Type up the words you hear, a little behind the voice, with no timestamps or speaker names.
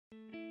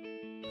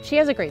She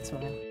has a great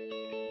smile.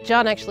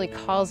 John actually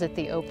calls it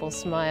the Opal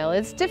smile.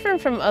 It's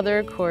different from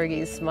other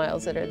Corgis'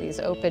 smiles that are these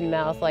open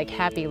mouth, like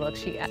happy looks.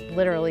 She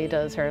literally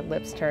does, her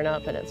lips turn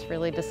up and it's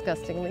really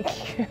disgustingly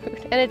cute.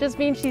 And it just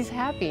means she's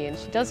happy and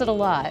she does it a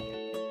lot.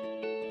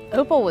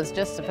 Opal was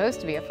just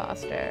supposed to be a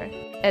foster.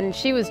 And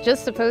she was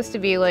just supposed to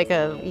be like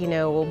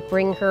we'll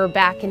bring her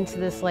back into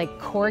this like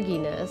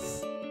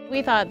Corginess.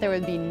 We thought there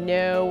would be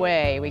no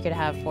way we could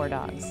have 4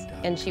 dogs,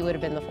 and she would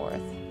have been the 4th.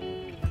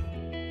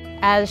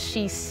 As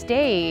she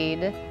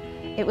stayed,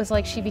 it was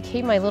like she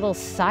became my little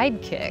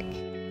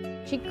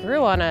sidekick. She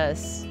grew on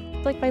us,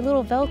 like my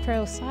little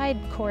Velcro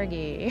side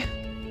Corgi.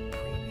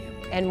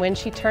 And when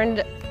she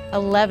turned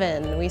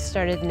 11, we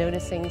started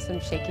noticing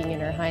some shaking in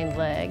her hind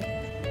leg,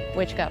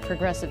 which got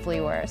progressively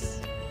worse.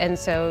 And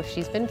so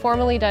she's been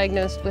formally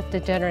diagnosed with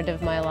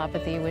degenerative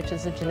myelopathy, which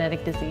is a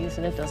genetic disease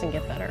and it doesn't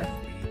get better.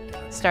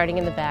 Starting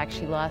in the back,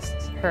 she lost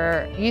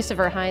her use of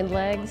her hind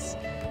legs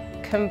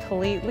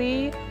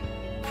completely,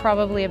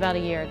 probably about a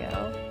year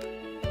ago.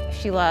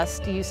 She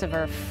lost use of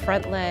her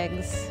front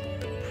legs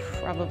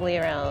probably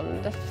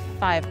around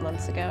 5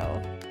 months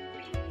ago.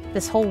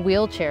 This whole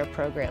wheelchair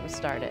program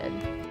started.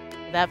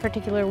 That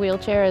particular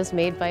wheelchair is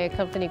made by a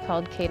company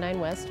called K9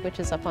 West, which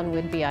is up on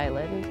Whidbey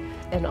Island.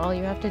 And all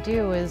you have to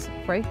do is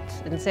write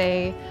and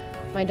say,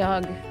 my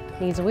dog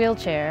needs a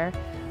wheelchair.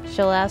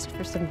 She'll ask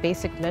for some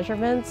basic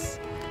measurements,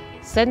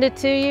 send it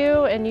to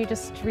you, and you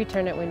just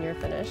return it when you're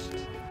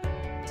finished.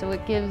 So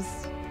it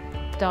gives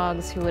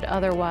dogs who would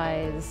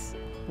otherwise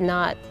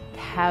not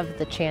have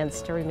the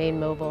chance to remain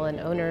mobile and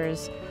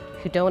owners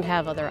who don't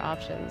have other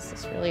options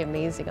this really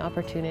amazing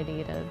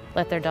opportunity to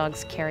let their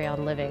dogs carry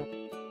on living.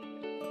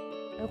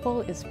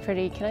 Opal is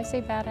pretty, can I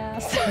say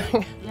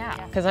badass? Yeah.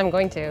 Because I'm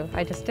going to,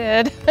 I just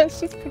did.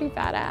 She's pretty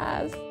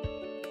badass.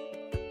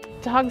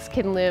 Dogs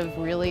can live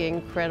really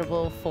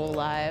incredible full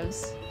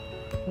lives,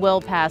 well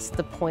past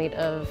the point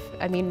of,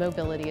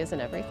 mobility isn't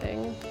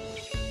everything.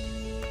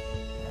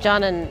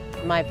 John and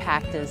my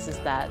pact is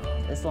that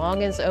as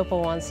long as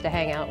Opal wants to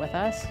hang out with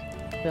us,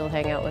 we'll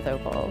hang out with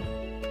Opal.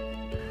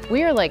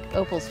 We are like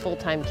Opal's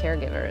full-time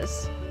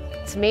caregivers.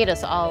 It's made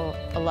us all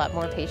a lot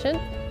more patient.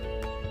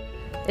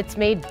 It's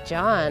made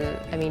John,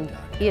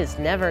 he has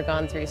never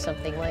gone through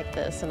something like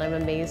this, and I'm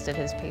amazed at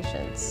his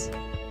patience.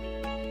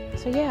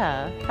 So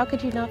yeah, how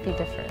could you not be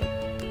different?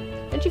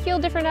 Don't you feel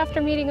different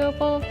after meeting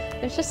Opal?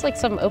 There's just like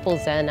some Opal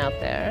Zen out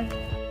there.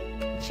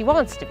 She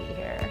wants to be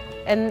here,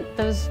 and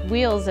those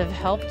wheels have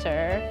helped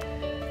her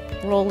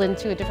roll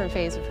into a different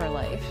phase of her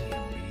life.